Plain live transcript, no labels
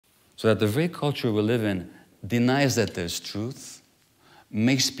So that the very culture we live in denies that there's truth,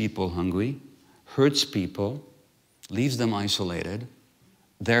 makes people hungry, hurts people, leaves them isolated,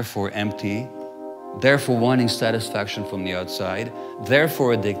 therefore empty, therefore wanting satisfaction from the outside,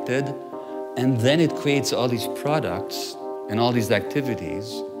 therefore addicted, and then it creates all these products and all these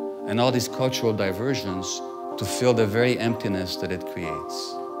activities and all these cultural diversions to fill the very emptiness that it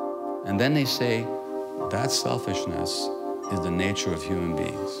creates. And then they say, that selfishness is the nature of human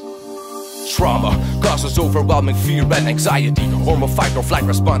beings. Trauma causes overwhelming fear and anxiety, hormone fight or flight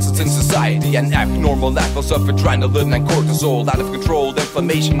responses in society, and abnormal levels of adrenaline and cortisol, out of control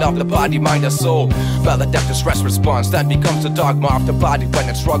inflammation of the body, mind and soul. Maladaptive stress response that becomes a dogma of the body when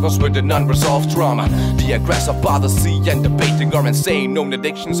it struggles with an unresolved trauma. The aggressive policy and debating are insane. Known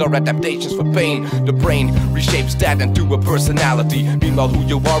addictions are adaptations for pain. The brain reshapes that into a personality. Meanwhile, who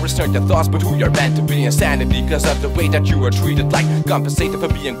you are is not your thoughts, but who you're meant to be. Insanity because of the way that you are treated, like compensated for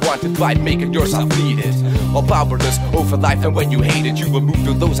being wanted by making yourself needed. All powerless over life, and when you hate it, you will move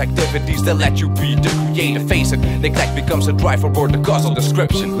to those activities that let you be the creator. Face it, neglect becomes a driver or the causal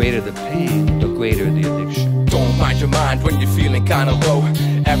description. The greater the pain, the greater the addiction. Don't mind your mind when you're feeling kinda low.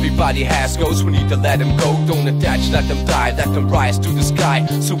 Everybody has goals, we need to let them go. Don't attach, let them die, let them rise to the sky,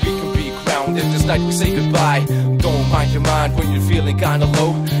 so we can be grounded. This night we say goodbye. Don't mind your mind when you're feeling kinda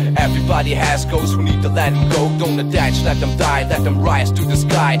low. Everybody has goals, we need to let them go. Don't attach, let them die, let them rise to the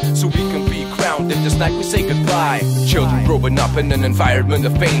sky, so we can be grounded. This night we say goodbye. Children growing up in an environment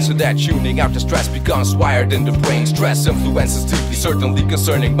of pain, so that tuning out the stress becomes wired in the brain. Stress influences deeply, certainly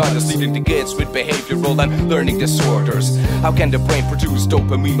concerning mothers, leading to kids with behavioral and learning disorders. How can the brain produce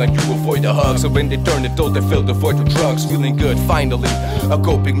dopamine when you avoid the hugs? So when they turn adult, they fill the void with drugs. Feeling good, finally, a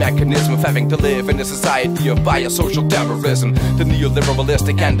coping mechanism of having to live in a society of biosocial terrorism. The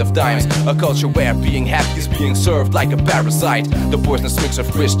neoliberalistic end of times, a culture where being happy is being served like a parasite. The poisonous mix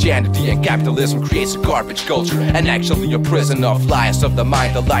of Christianity and capitalism creates a garbage culture, and actually a prison of lies of the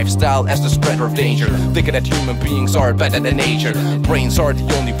mind, a lifestyle as the spreader of danger. Thinking that human beings are better than nature. Brains are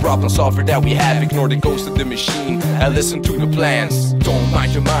the only problem solver that we have. Ignore the ghost of the machine and listen to the plans. Don't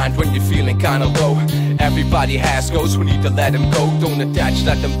mind your mind when you're feeling kinda low. Everybody has goals, we need to let them go. Don't attach,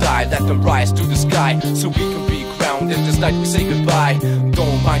 let them die, let them rise to the sky, so we can be grounded. This night we say goodbye.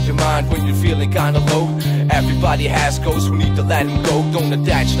 Don't mind your mind when you're feeling kinda low. Everybody has goals, we need to let them go. Don't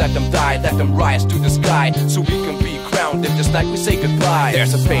attach, let them die, let them rise to the sky, so we can be grounded. This night we say goodbye.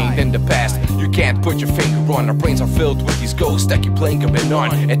 There's a pain in the past you can't put your finger on. Our brains are filled with these ghosts that keep lingering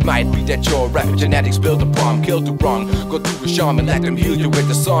on. It might be that your epigenetics built a bomb, killed the wrong. Go to a shaman, let them heal you with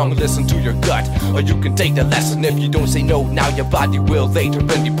a song. Listen to your gut, or you can take the lesson. If you don't say no now, your body will later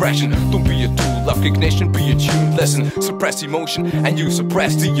in depression. Don't be a tool of cognition, be a tune. Listen, suppress emotion and you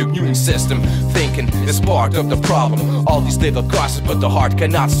suppress the immune system. Thinking is part of the problem. All these little causes, but the heart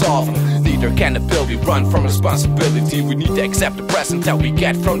cannot solve them. Neither can the pill. We run from responsibility. We need to accept the present that we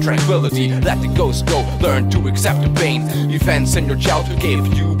get from tranquility. Let the ghost go, learn to accept the pain. Events in your childhood gave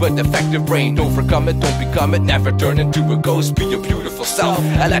you a defective brain. Don't overcome it, don't become it, never turn into a ghost. Be your beautiful self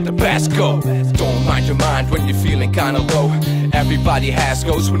and let the past go. Don't mind your mind when you're feeling kinda low. Everybody has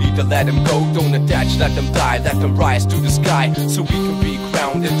goals, we need to let them go. Don't attach, let them die, let them rise to the sky, so we can be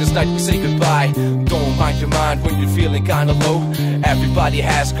grounded. This night we say goodbye. Don't mind your mind when you're feeling kinda low. Everybody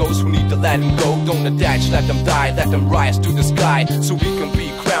has goals, we need to let them go. Don't attach, let them die, let them rise to the sky, so we can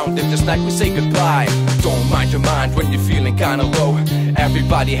be grounded. This night we say goodbye. Don't mind your mind when you're feeling kinda low.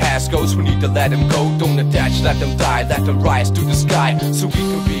 Everybody has goals, we need to let them go. Don't attach, let them die, let them rise to the sky, so we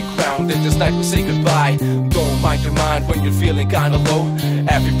can be grounded. This night we say goodbye. Don't mind your mind when you're feeling kinda low.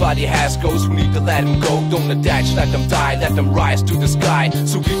 Everybody has goals, we need to let them go. Don't attach, let them die, let them rise to the sky,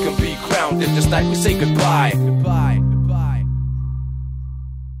 so we can be grounded. This night we say goodbye.